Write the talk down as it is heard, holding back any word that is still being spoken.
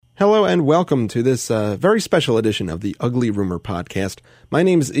Hello and welcome to this very special edition of the Ugly Rumor Podcast. My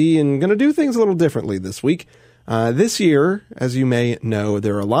name is E and going to do things a little differently this week. This year, as you may know,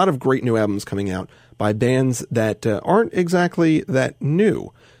 there are a lot of great new albums coming out by bands that aren't exactly that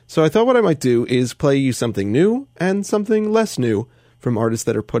new. So I thought what I might do is play you something new and something less new from artists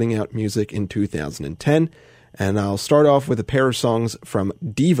that are putting out music in 2010. And I'll start off with a pair of songs from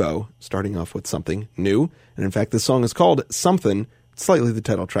Devo, starting off with something new. And in fact, this song is called Something, slightly the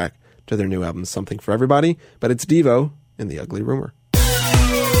title track to their new album, Something for Everybody. But it's Devo in The Ugly Rumor.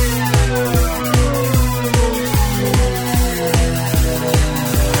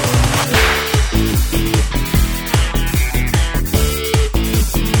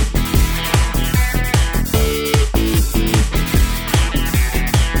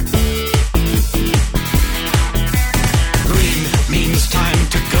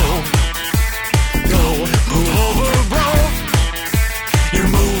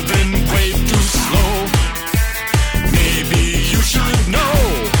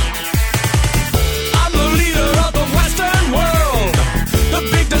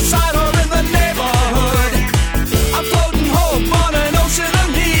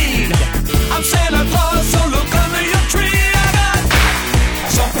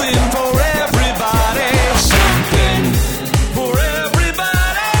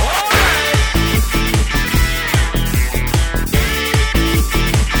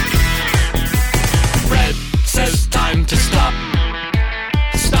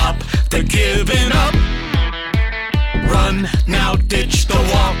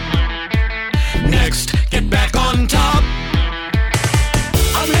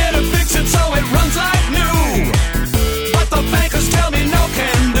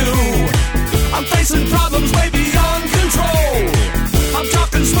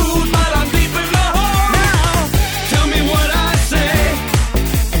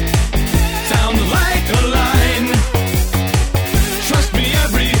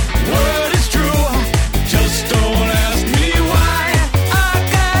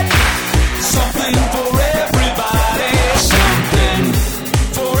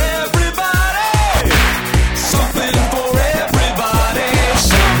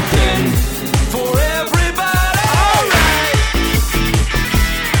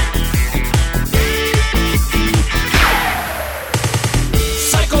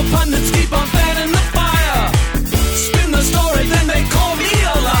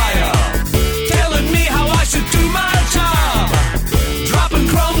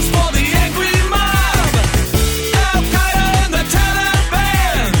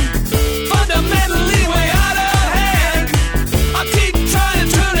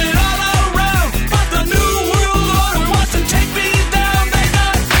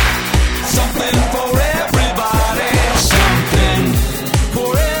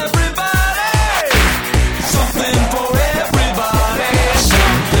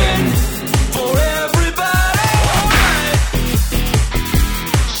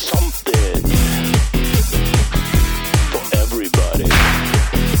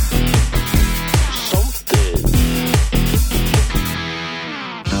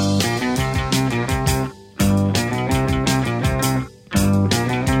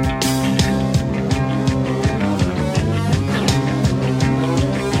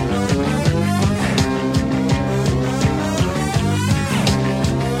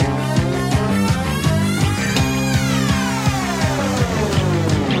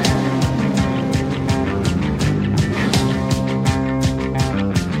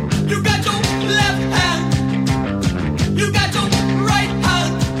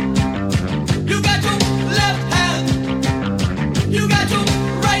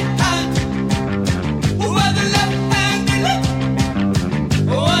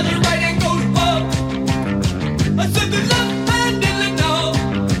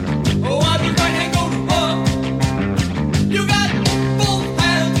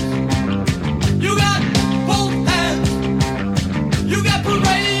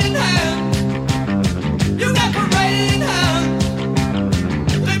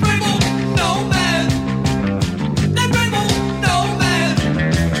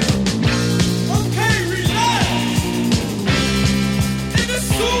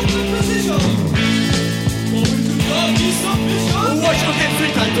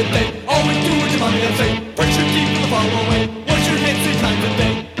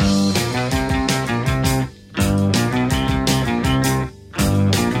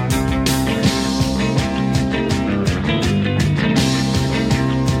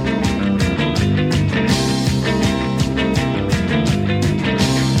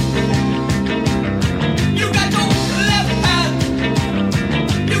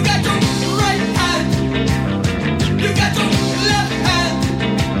 You got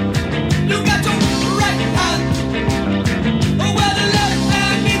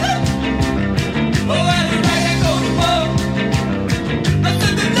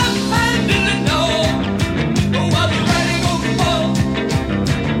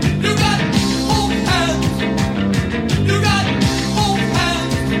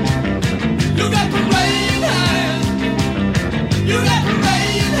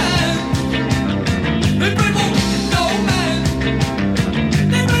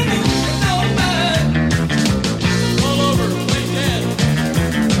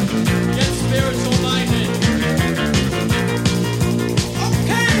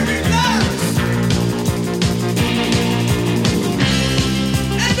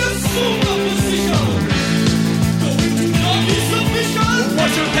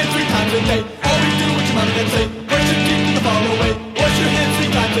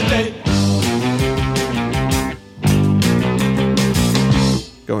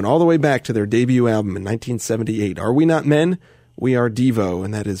going all the way back to their debut album in 1978. Are We Not Men? We Are Devo,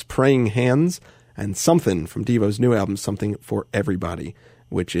 and that is Praying Hands, and Something from Devo's new album, Something for Everybody,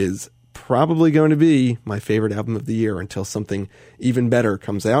 which is probably going to be my favorite album of the year until something even better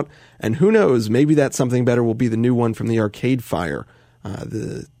comes out. And who knows, maybe that something better will be the new one from the Arcade Fire.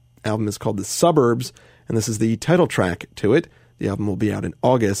 The album is called The Suburbs, and this is the title track to it. The album will be out in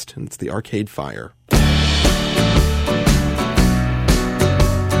August, and it's the Arcade Fire.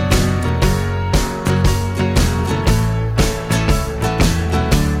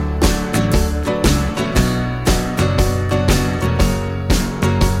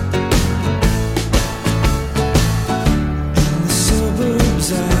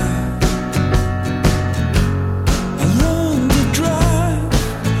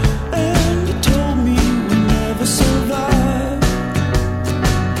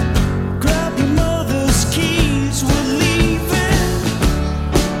 Grab your money.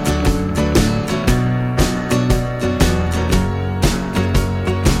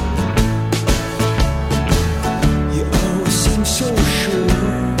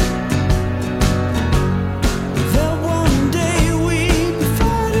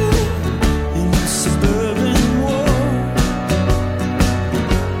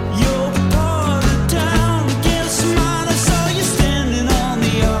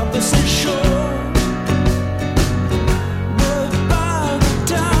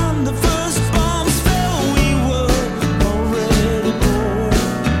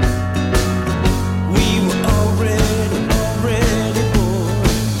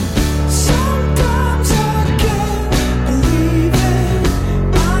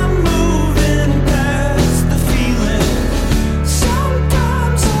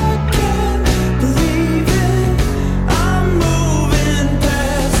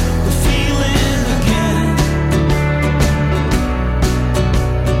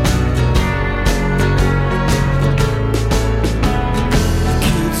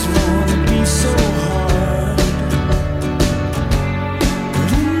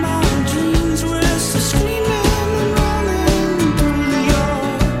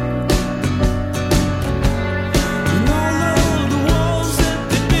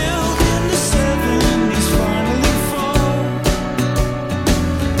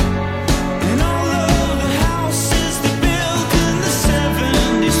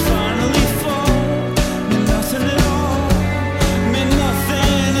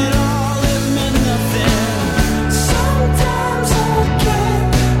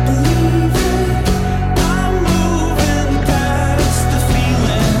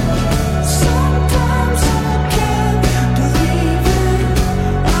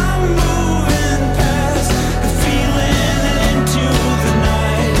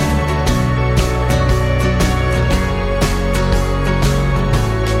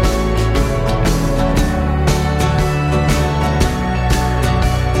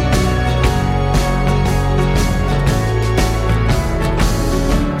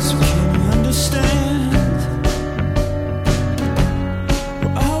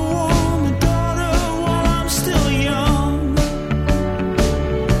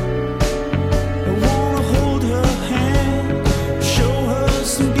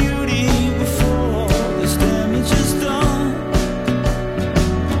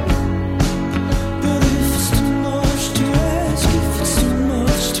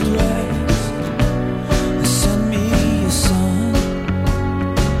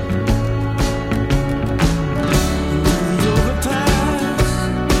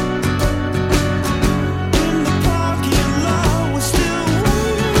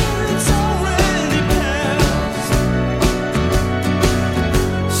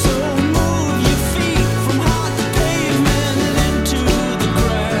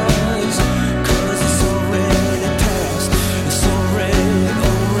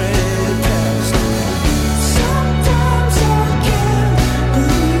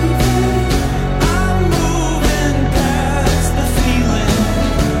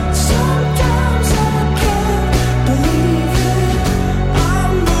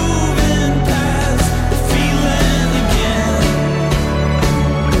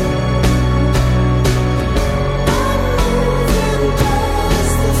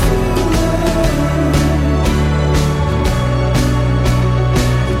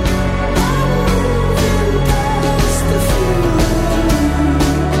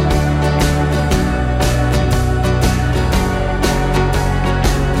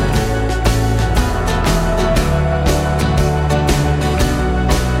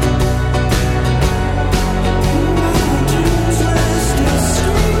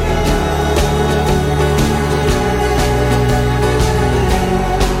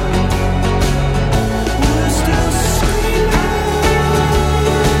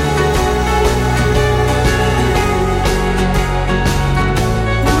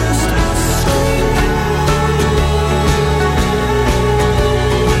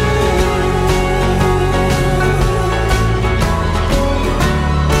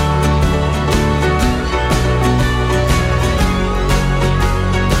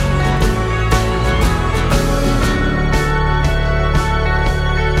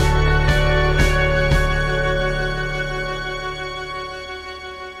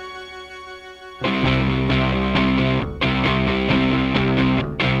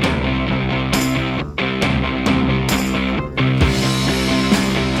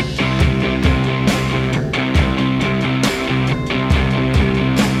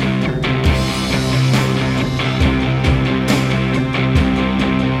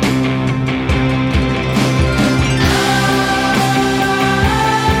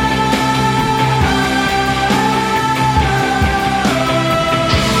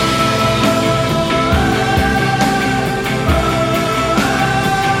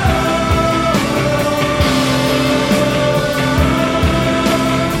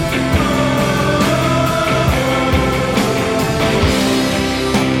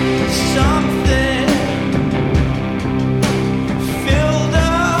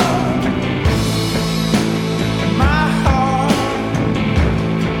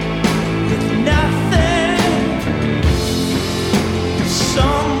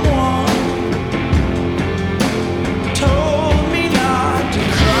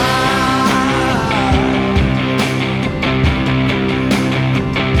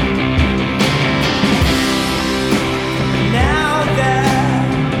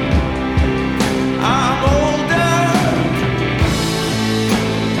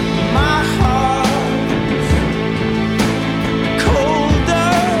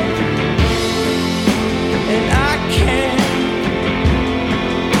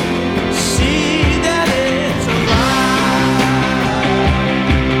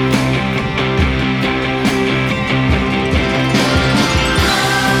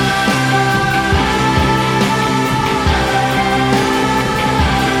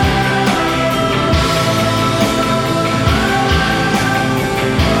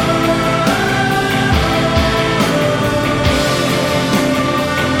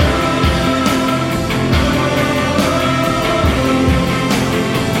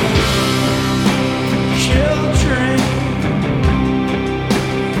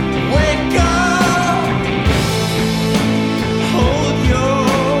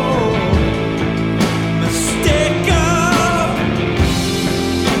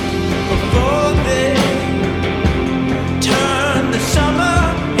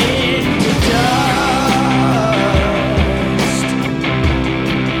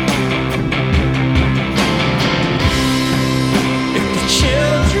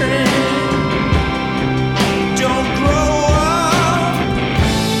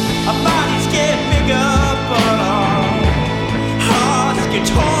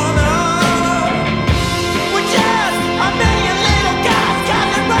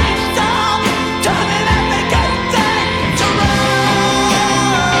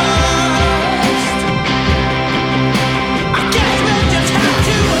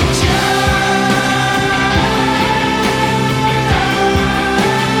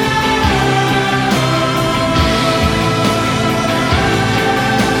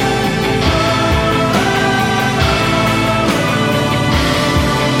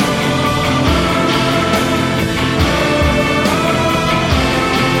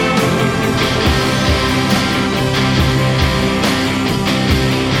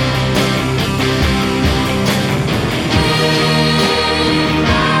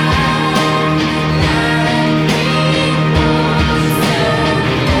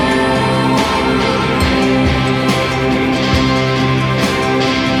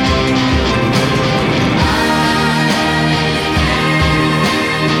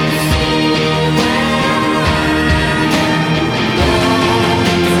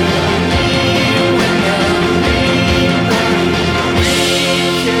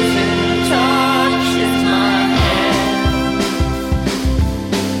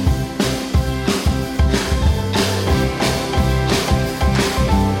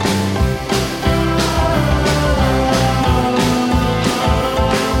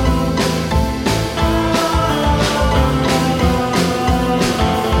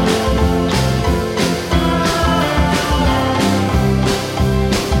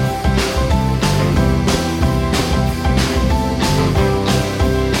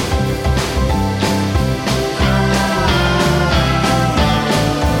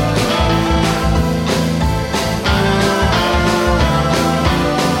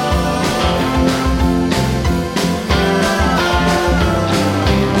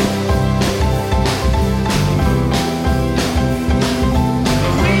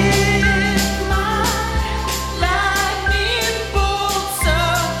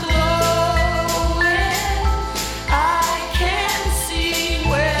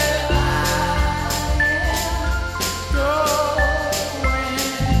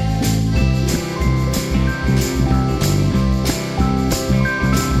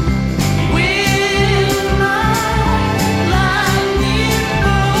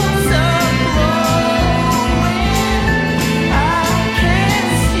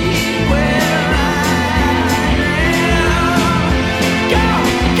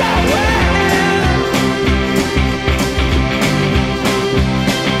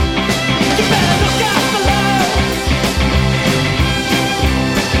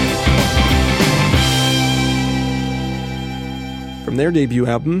 their debut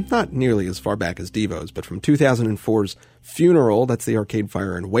album, not nearly as far back as Devo's, but from 2004's Funeral, that's the Arcade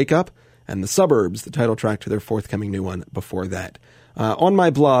Fire and Wake Up, and The Suburbs, the title track to their forthcoming new one before that. On my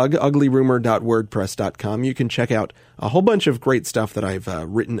blog, uglyrumor.wordpress.com, you can check out a whole bunch of great stuff that I've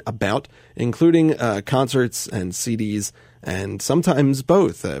written about, including concerts and CDs, and sometimes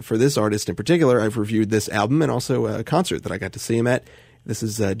both. For this artist in particular, I've reviewed this album and also a concert that I got to see him at. This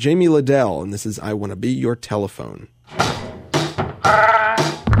is Jamie Lidell, and this is I Wanna Be Your Telephone.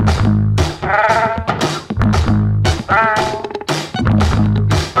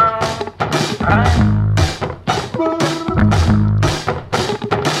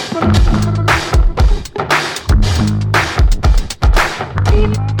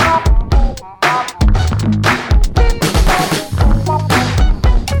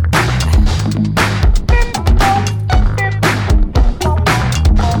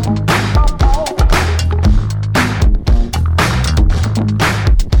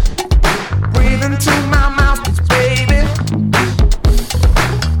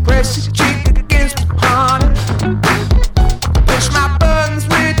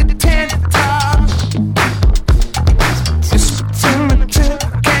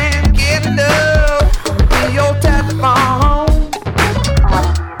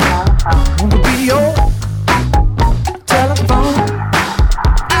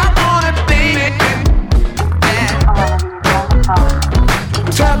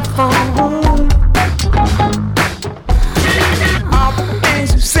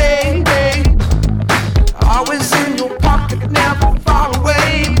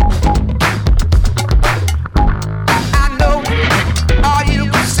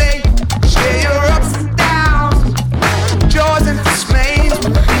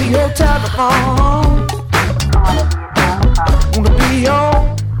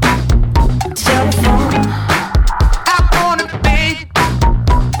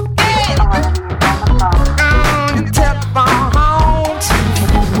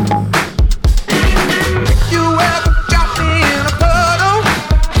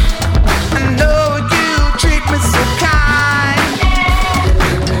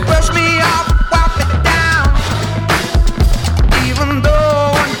 Even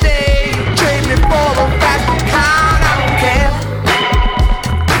though one day you trade me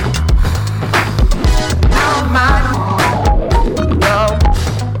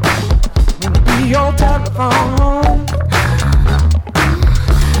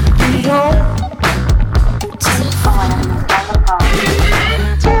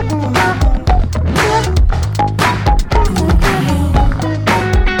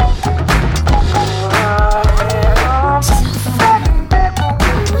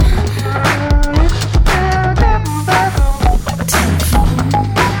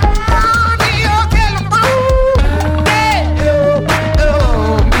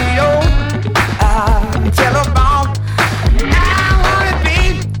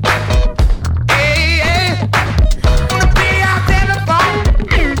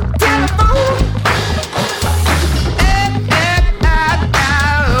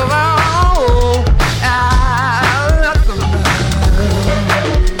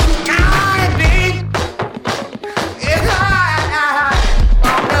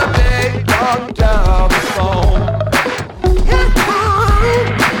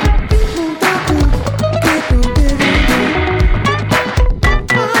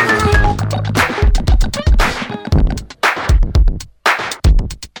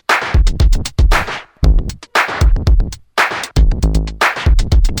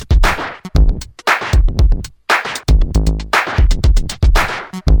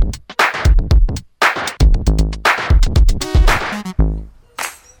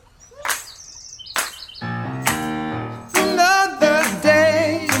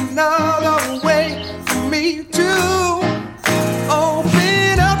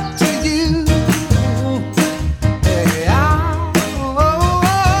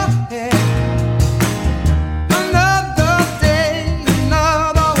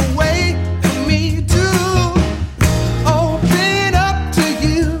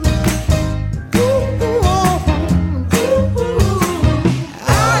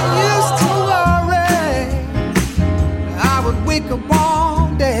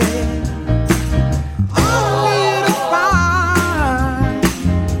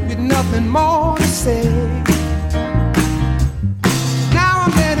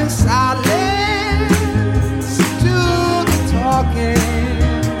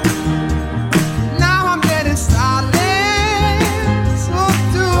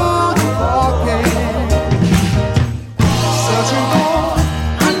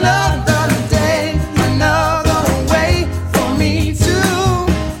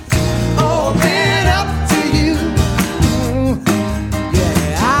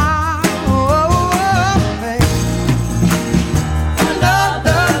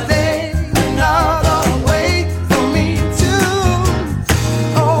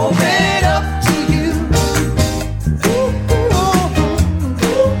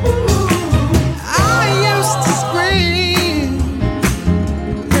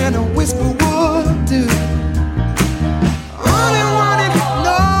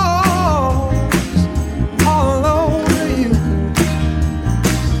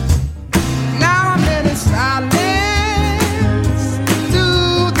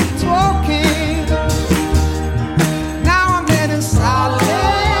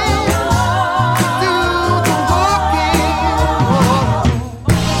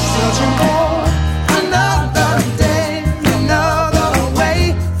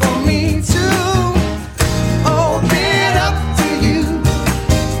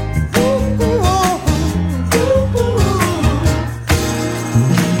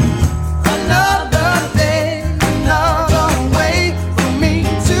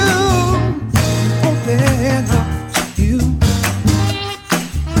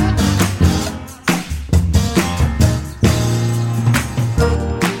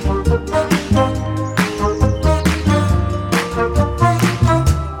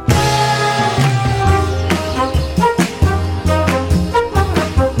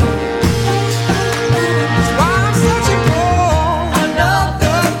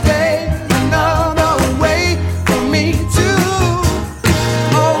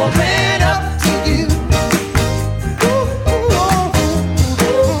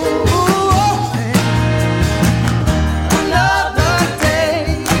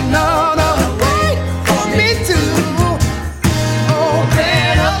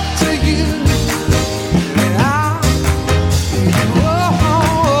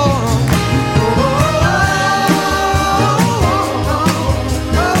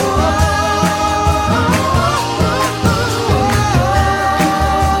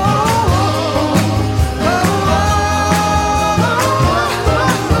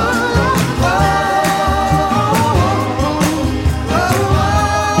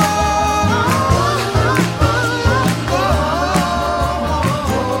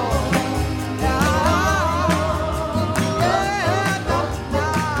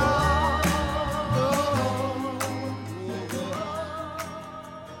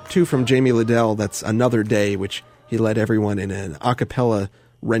two from Jamie Lidell, that's Another Day, which he led everyone in an a cappella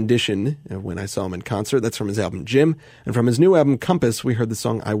rendition when I saw him in concert. That's from his album Jim. And from his new album Compass, we heard the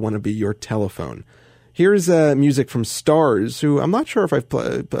song I Wanna Be Your Telephone. Here's music from Stars, who I'm not sure if I've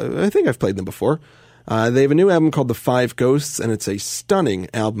played. I think I've played them before. They have a new album called The Five Ghosts, and it's a stunning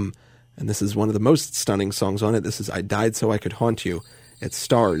album. And this is one of the most stunning songs on it. This is I Died So I Could Haunt You. It's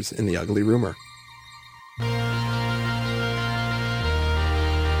Stars in The Ugly Rumor.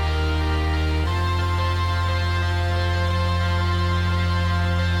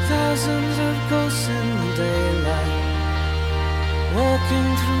 Thousands of ghosts in the daylight, walking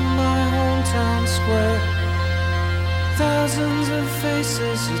through my hometown square. Thousands of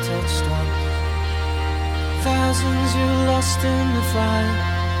faces you touched once, thousands you lost in the fire.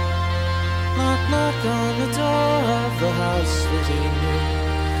 Knock, knock on the door of the house that he knew.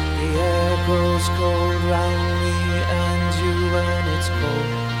 The air grows cold round me and you when it's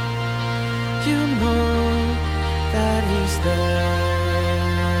cold. You know that he's there.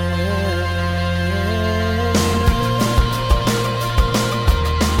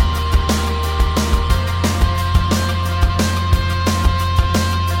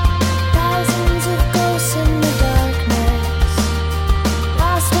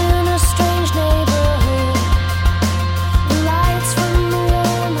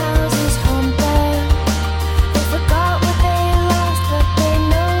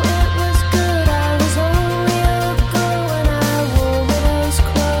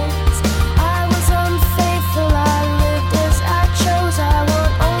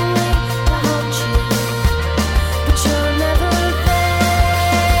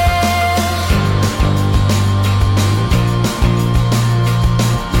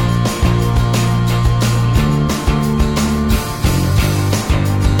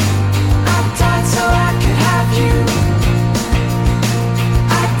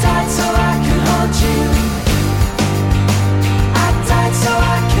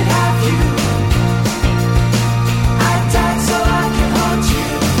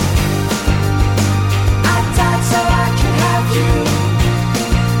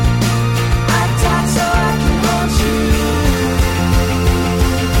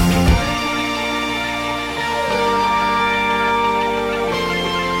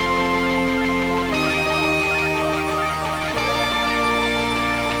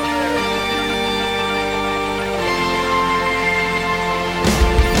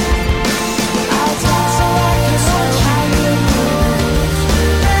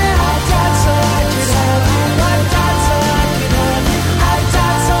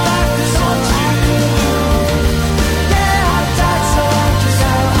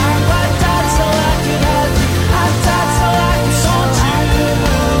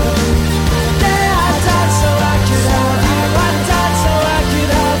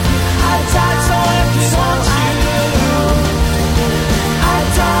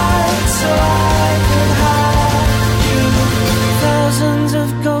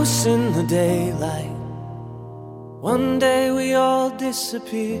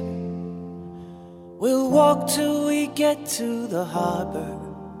 Disappear. We'll walk till we get to the harbor.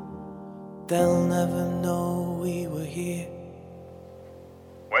 They'll never know we were here.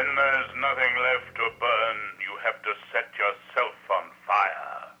 When there's nothing left to burn, you have to set yourself on fire.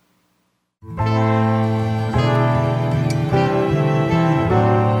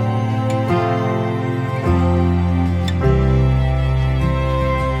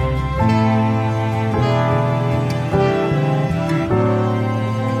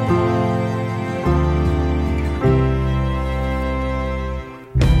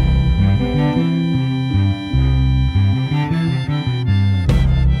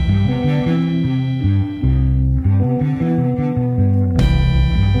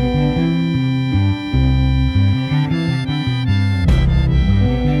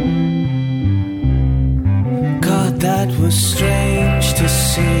 Strange to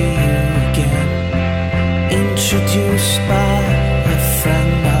see you again, introduced by a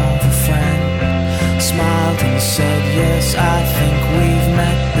friend of a friend, smiled and said, yes, I think we've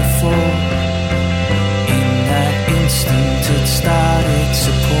met before. In that instant it started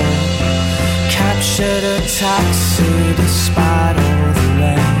to pour, captured a taxi despite all the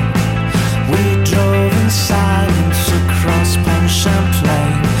rain. We drove in silence across Pont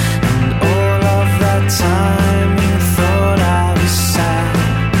Champlain, and all of that time you thought I was sad.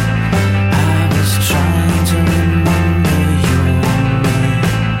 I was trying to remember your name.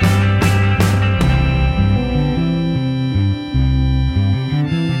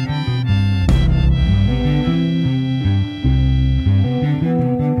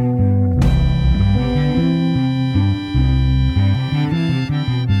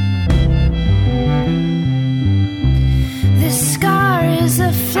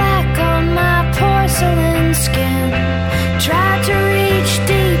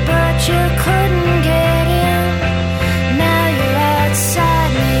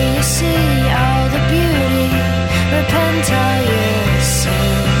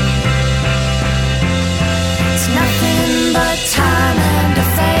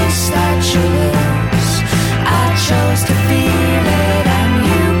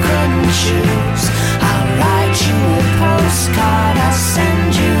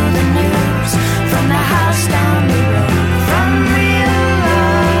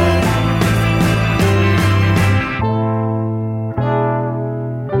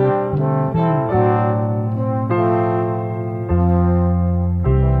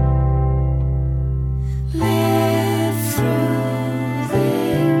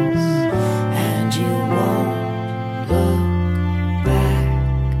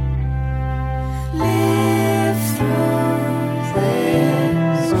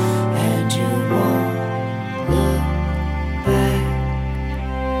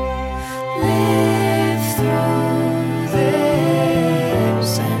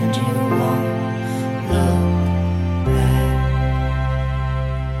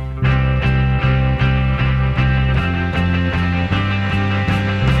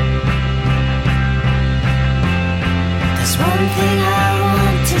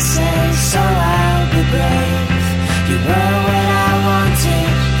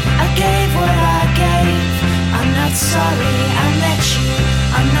 sorry I met you.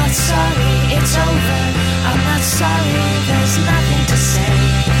 I'm not sorry it's over. I'm not sorry there's nothing to say.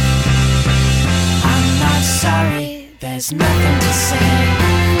 I'm not sorry there's nothing to say.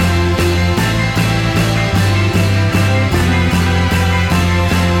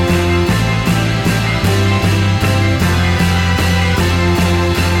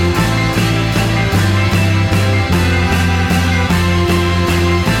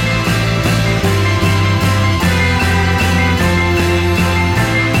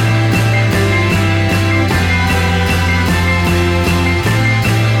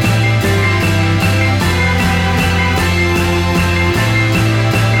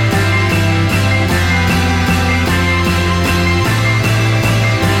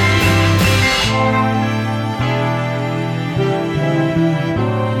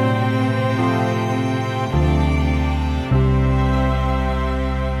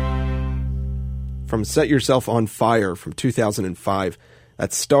 From Set Yourself on Fire from 2005.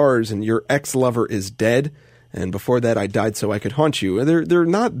 That stars and Your Ex-Lover Is Dead. And before that, I Died So I Could Haunt You. They're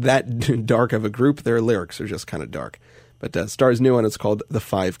not that dark of a group. Their lyrics are just kind of dark. But stars new one. It's called The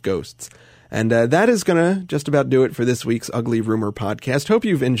Five Ghosts. And that is going to just about do it for this week's Ugly Rumor podcast. Hope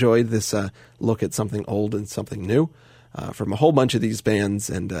you've enjoyed this look at something old and something new from a whole bunch of these bands.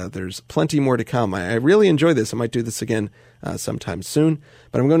 And there's plenty more to come. I really enjoy this. I might do this again sometime soon.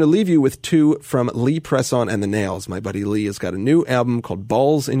 But I'm going to leave you with two from Lee Presson and the Nails. My buddy Lee has got a new album called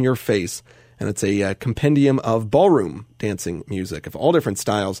Balls in Your Face, and it's a compendium of ballroom dancing music of all different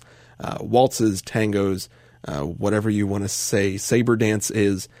styles, waltzes, tangos, whatever you want to say saber dance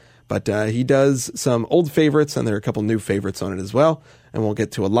is. But he does some old favorites, and there are a couple new favorites on it as well. And we'll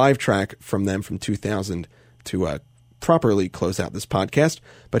get to a live track from them from 2000 to properly close out this podcast.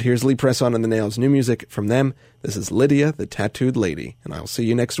 But here's Lee Presson and the Nails, new music from them. This is Lydia, the Tattooed Lady, and I'll see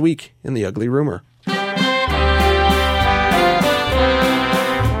you next week in the Ugly Rumor.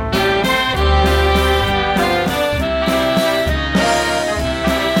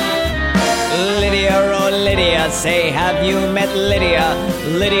 Lydia, oh Lydia, say have you met Lydia?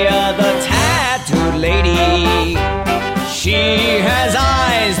 Lydia, the Tattooed Lady. She has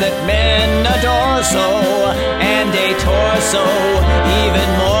eyes that men adore so, and a torso even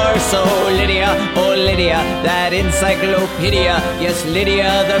more so. Lydia, oh Lydia, that encyclopedia. Yes,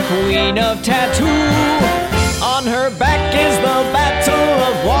 Lydia, the queen of tattoo. On her back is the Battle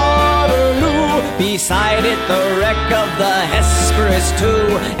of Waterloo. Beside it the wreck of the Hesperus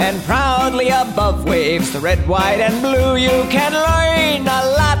too. And proudly above waves the red, white, and blue. You can learn a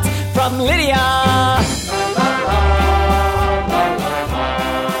lot from Lydia.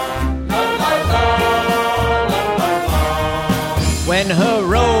 When her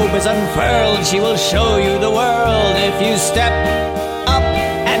robe is unfurled, she will show you the world if you step up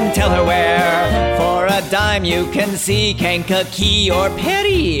and tell her where. For a dime you can see Kankakee or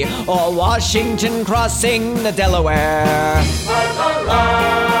Perry or Washington crossing the Delaware.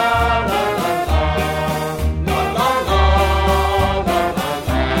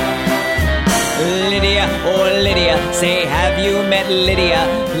 Lydia, oh Lydia, say have you met Lydia?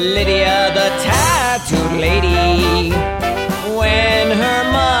 Lydia, the Tattooed Lady. When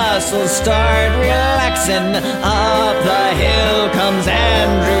her muscles start relaxing, up the hill comes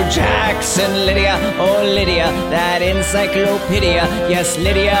Andrew Jackson. Lydia, oh Lydia, that encyclopedia. Yes,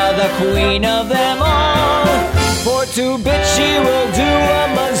 Lydia, the queen of them all. For 2 bits she will do a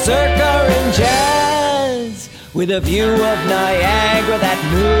mazurka in jazz, with a view of Niagara that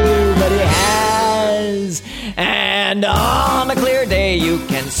nobody has. And on a clear day you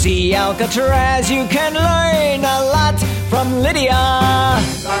can see Alcatraz. You can learn a lot from Lydia.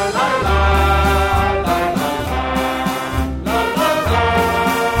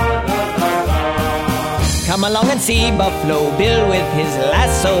 Come along and see Buffalo Bill with his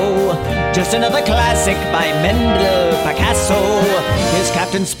lasso. Just another classic by Mendel Picasso. Here's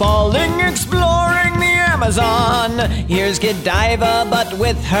Captain Spaulding exploring the Amazon. Here's Godiva but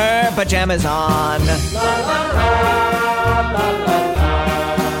with her pajamas on.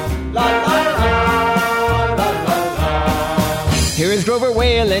 Here is Grover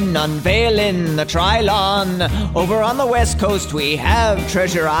Whalen unveiling the Trilon. Over on the west coast we have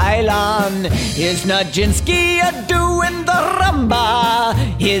Treasure Island. Here's Nudzinski a-doing the rumba.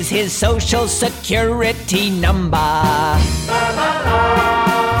 Here's his social security number.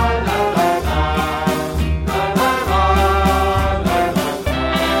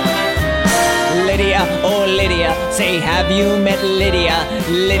 Lydia, oh Lydia, say have you met Lydia?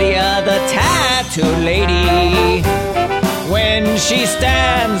 Lydia, the Tattooed Lady. When she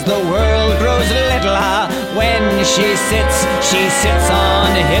stands, the world grows littler. When she sits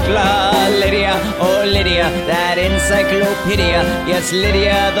on Hitler. Lydia, oh Lydia, that encyclopedia. Yes,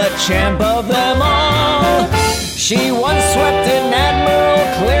 Lydia, the champ of them all. She once swept an admiral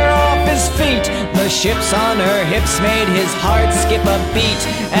clear off his feet. The ships on her hips made his heart skip a beat.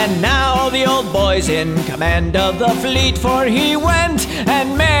 And now the old boy's in command of the fleet, for he went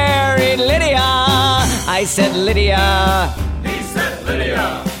and married Lydia. I said Lydia. He said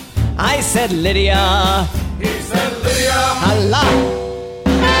Lydia. I said Lydia. He said Lydia. Allah.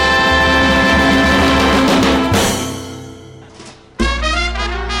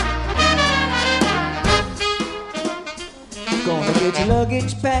 Gonna get your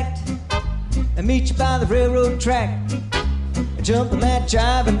luggage packed and meet you by the railroad track and jump on that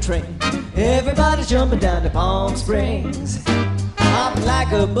jiving train. Everybody's jumping down to Palm Springs, hopping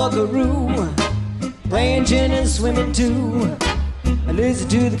like a buckaroo, playing gin and swimming too. I listen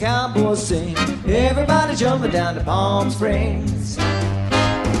to the cowboys sing. Everybody jumping down to Palm Springs.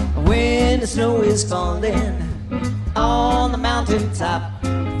 When the snow is falling on the mountaintop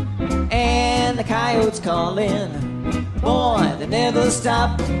and the coyotes calling, boy, they never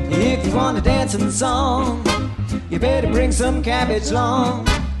stop. If you want to dance in the song, you better bring some cabbage long.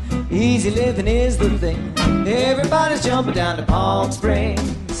 Easy living is the thing. Everybody's jumping down to Palm Springs.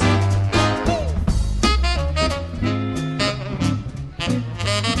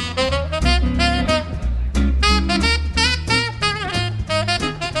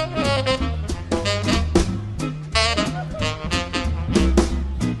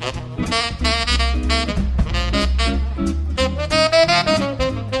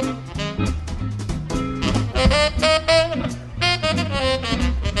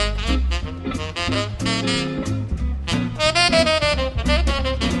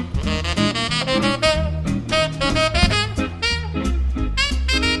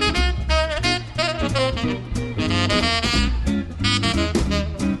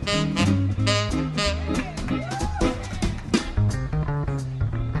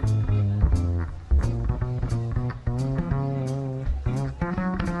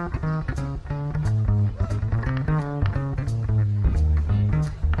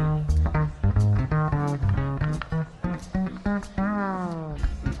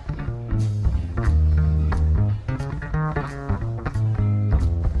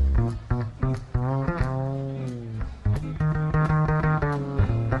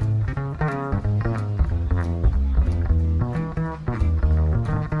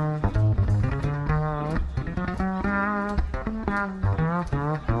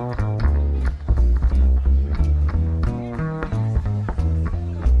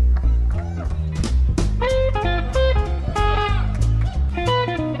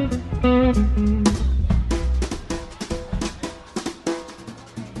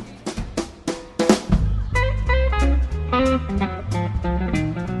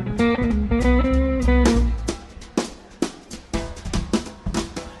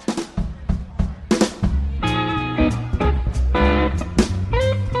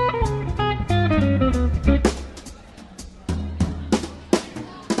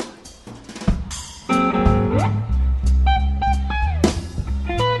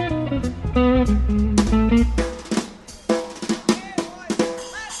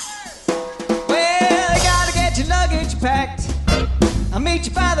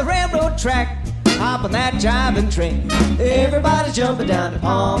 Track, hop on that jiving train. Everybody's jumping down to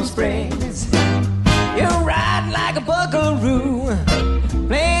Palm Springs. You're riding like a buckaroo,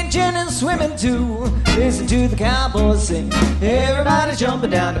 playing gin and swimming too. Listen to the cowboys sing. Everybody's jumping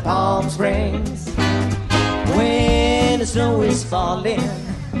down to Palm Springs. When the snow is falling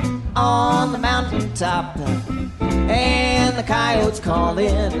on the mountaintop and the coyotes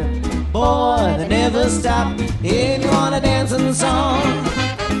calling, boy, they never stop. If you wanna dance in the song,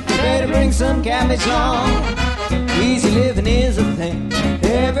 better bring some cabbage long. Easy living is a thing.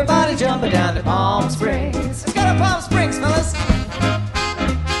 Everybody jumping down to Palm Springs. Let's go to Palm Springs, fellas.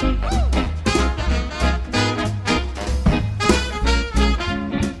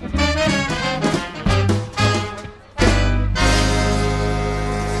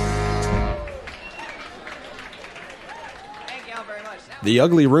 Thank y'all very much. The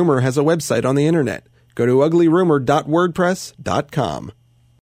Ugly Rumor has a website on the internet. Go to uglyrumor.wordpress.com.